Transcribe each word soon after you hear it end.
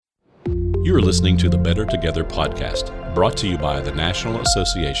You are listening to the Better Together podcast, brought to you by the National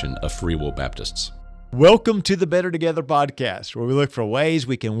Association of Free Will Baptists. Welcome to the Better Together podcast, where we look for ways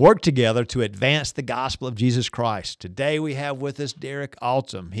we can work together to advance the gospel of Jesus Christ. Today we have with us Derek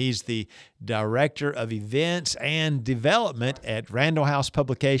Altom. He's the Director of Events and Development at Randall House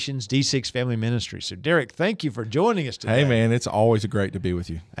Publications, D6 Family Ministry. So Derek, thank you for joining us today. Hey man, it's always great to be with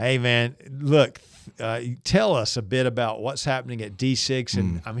you. Hey man, look, tell us a bit about what's happening at D6,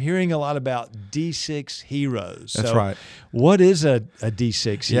 and I'm hearing a lot about D6 heroes. That's so right. What is a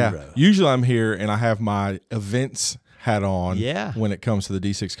D6 hero? Usually I'm here and I have my events hat on when it comes to the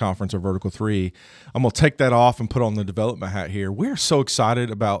D6 conference or Vertical 3. I'm going to take that off and put on the development hat here. We're so excited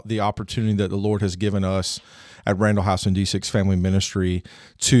about the opportunity that the Lord has given us at Randall House and D6 Family Ministry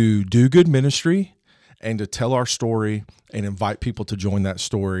to do good ministry and to tell our story and invite people to join that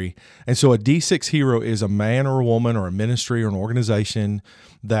story. And so a D6 hero is a man or a woman or a ministry or an organization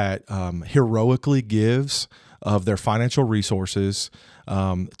that heroically gives of their financial resources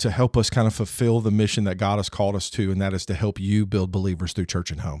to help us kind of fulfill the mission that God has called us to, and that is to help you build believers through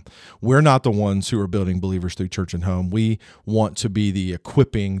church and home. We're not the ones who are building believers through church and home. We want to be the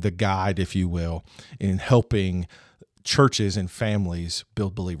equipping, the guide, if you will, in helping churches and families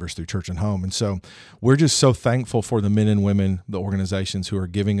build believers through church and home. And so we're just so thankful for the men and women, the organizations who are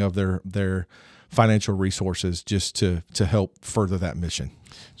giving of their financial resources just to help further that mission.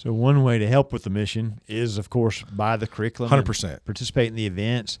 So one way to help with the mission is, of course, buy the curriculum. 100%. Participate in the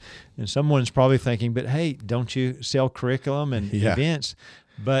events. And someone's probably thinking, but hey, don't you sell curriculum and events?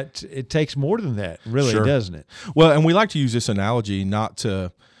 But it takes more than that, really, doesn't it? Well, and we like to use this analogy not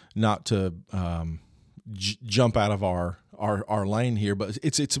to jump out of our lane here, but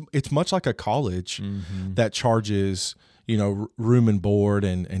it's much like a college that charges room and board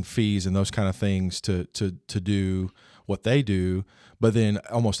and fees and those kind of things to do what they do. But then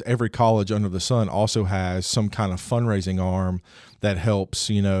almost every college under the sun also has some kind of fundraising arm that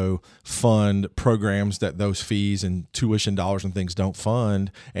helps, fund programs that those fees and tuition dollars and things don't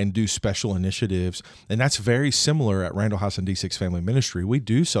fund, and do special initiatives. And that's very similar at Randall House and D6 Family Ministry. We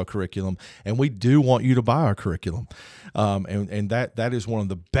do sell curriculum, and we do want you to buy our curriculum. And that is one of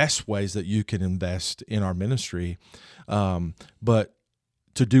the best ways that you can invest in our ministry. But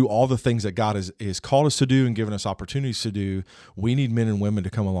to do all the things that God has called us to do and given us opportunities to do, we need men and women to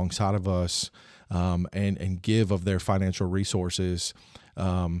come alongside of us and give of their financial resources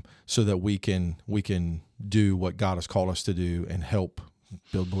so that we can do what God has called us to do and help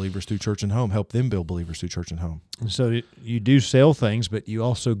build believers through church and home, help them build believers through church and home. And so you do sell things, but you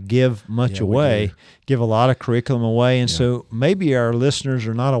also give much away, give a lot of curriculum away. And so maybe our listeners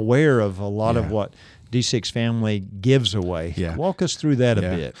are not aware of a lot of what D6 Family gives away. Walk us through that a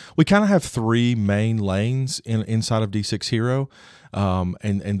bit. We kind of have three main lanes inside of D6 Hero,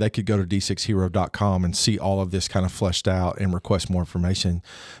 and they could go to d6hero.com and see all of this kind of fleshed out and request more information.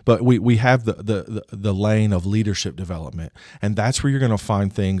 But we have the lane of leadership development, and that's where you're going to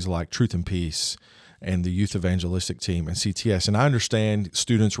find things like Truth and Peace and the Youth Evangelistic Team and CTS. And I understand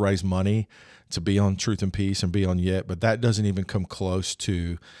students raise money to be on Truth and Peace and be on YET, but that doesn't even come close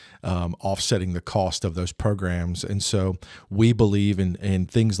to offsetting the cost of those programs. And so we believe in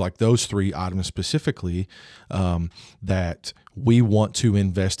things like those three items specifically, that we want to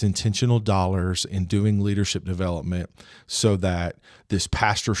invest intentional dollars in doing leadership development so that this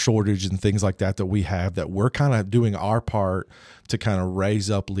pastor shortage and things like that we have, that we're kind of doing our part to kind of raise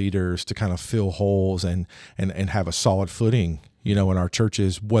up leaders to kind of fill holes and have a solid footing in our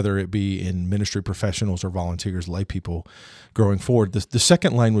churches, whether it be in ministry professionals or volunteers, lay people growing forward. The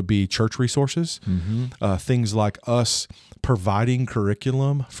second lane would be church resources, things like us providing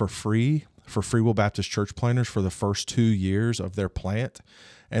curriculum for free for Free Will Baptist church planters for the first 2 years of their plant,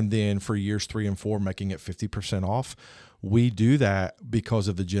 and then for years 3 and 4, making it 50% off. We do that because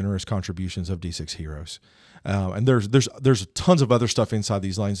of the generous contributions of D6 Heroes. And there's tons of other stuff inside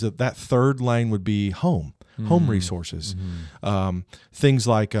these lanes. That third lane would be home resources, things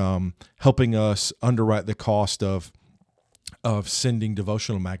like helping us underwrite the cost of sending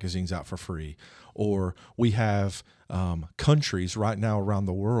devotional magazines out for free, or we have countries right now around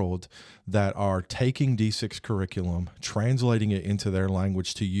the world that are taking D6 curriculum, translating it into their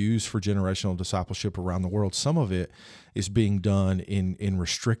language to use for generational discipleship around the world. Some of it is being done in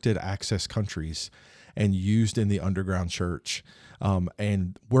restricted access countries and used in the underground church.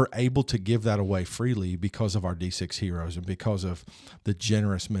 And we're able to give that away freely because of our D6 heroes and because of the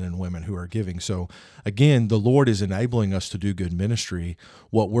generous men and women who are giving. So again, the Lord is enabling us to do good ministry.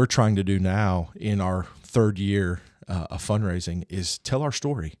 What we're trying to do now in our third year a fundraising is tell our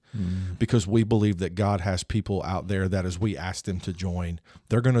story, because we believe that God has people out there that as we ask them to join,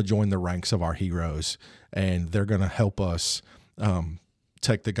 they're going to join the ranks of our heroes, and they're going to help us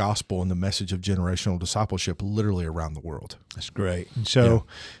take the gospel and the message of generational discipleship literally around the world. That's great. And so,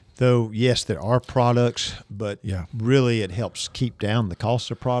 though, yes, there are products, but really it helps keep down the cost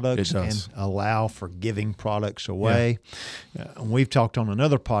of products and allow for giving products away. We've talked on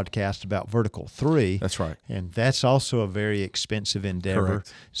another podcast about Vertical 3. That's right. And that's also a very expensive endeavor.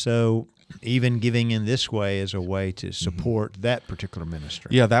 Correct. So even giving in this way is a way to support that particular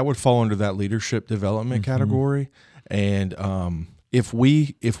ministry. Yeah, that would fall under that leadership development category. And if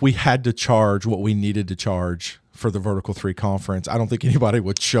we had to charge what we needed to charge for the Vertical 3 conference, I don't think anybody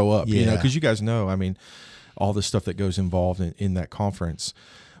would show up, because you guys know, I mean, all the stuff that goes involved in that conference.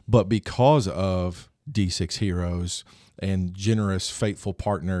 But because of D6 Heroes and generous, faithful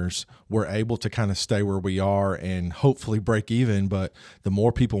partners, we're able to kind of stay where we are and hopefully break even. But the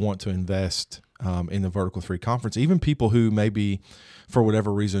more people want to invest in the Vertical 3 conference, even people who maybe for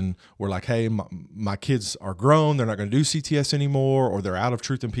whatever reason were like, hey, my kids are grown, they're not going to do CTS anymore, or they're out of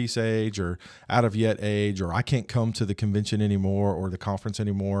Truth and Peace age, or out of Yet age, or I can't come to the convention anymore or the conference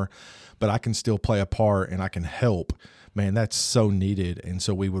anymore, but I can still play a part and I can help. Man, that's so needed. And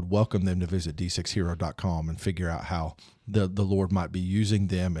so we would welcome them to visit d6hero.com and figure out how the Lord might be using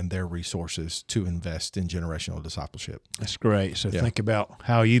them and their resources to invest in generational discipleship. That's great. So think about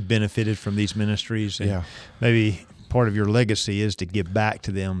how you've benefited from these ministries, and maybe part of your legacy is to give back to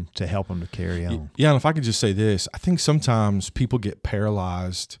them to help them to carry on. Yeah, and if I could just say this, I think sometimes people get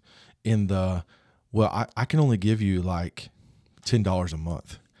paralyzed in I can only give you like $10 a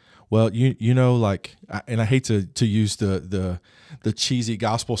month. Well, you know, like, and I hate to use the cheesy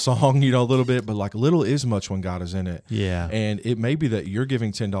gospel song, a little bit, but like little is much when God is in it. Yeah. And it may be that you're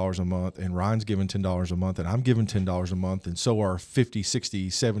giving $10 a month and Ryan's giving $10 a month and I'm giving $10 a month, and so are 50, 60,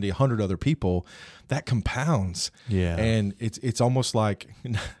 70, 100 other people. That compounds. Yeah. And it's almost like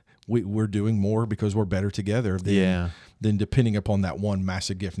we're doing more because we're better together than depending upon that one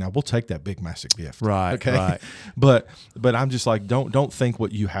massive gift. Now we'll take that big massive gift. Right. Okay. Right. But I'm just like, don't think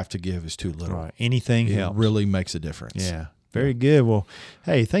what you have to give is too little. Right. Anything helps. Really makes a difference. Yeah. Very good. Well,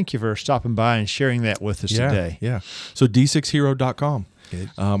 hey, thank you for stopping by and sharing that with us today. Yeah. So d6hero.com. Good.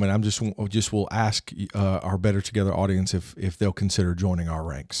 And I'm just will ask our Better Together audience if they'll consider joining our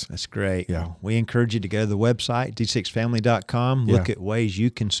ranks. That's great. Yeah. Well, we encourage you to go to the website, d6family.com, look at ways you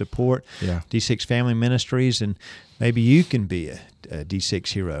can support D6 Family Ministries, and maybe you can be a D6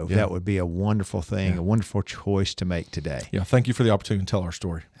 hero. Yeah. That would be a wonderful thing, a wonderful choice to make today. Yeah, thank you for the opportunity to tell our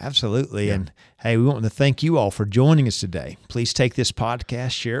story. Absolutely. Yeah. And hey, we want to thank you all for joining us today. Please take this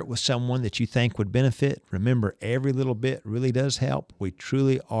podcast, share it with someone that you think would benefit. Remember, every little bit really does help. We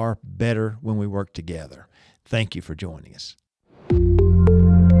truly are better when we work together. Thank you for joining us.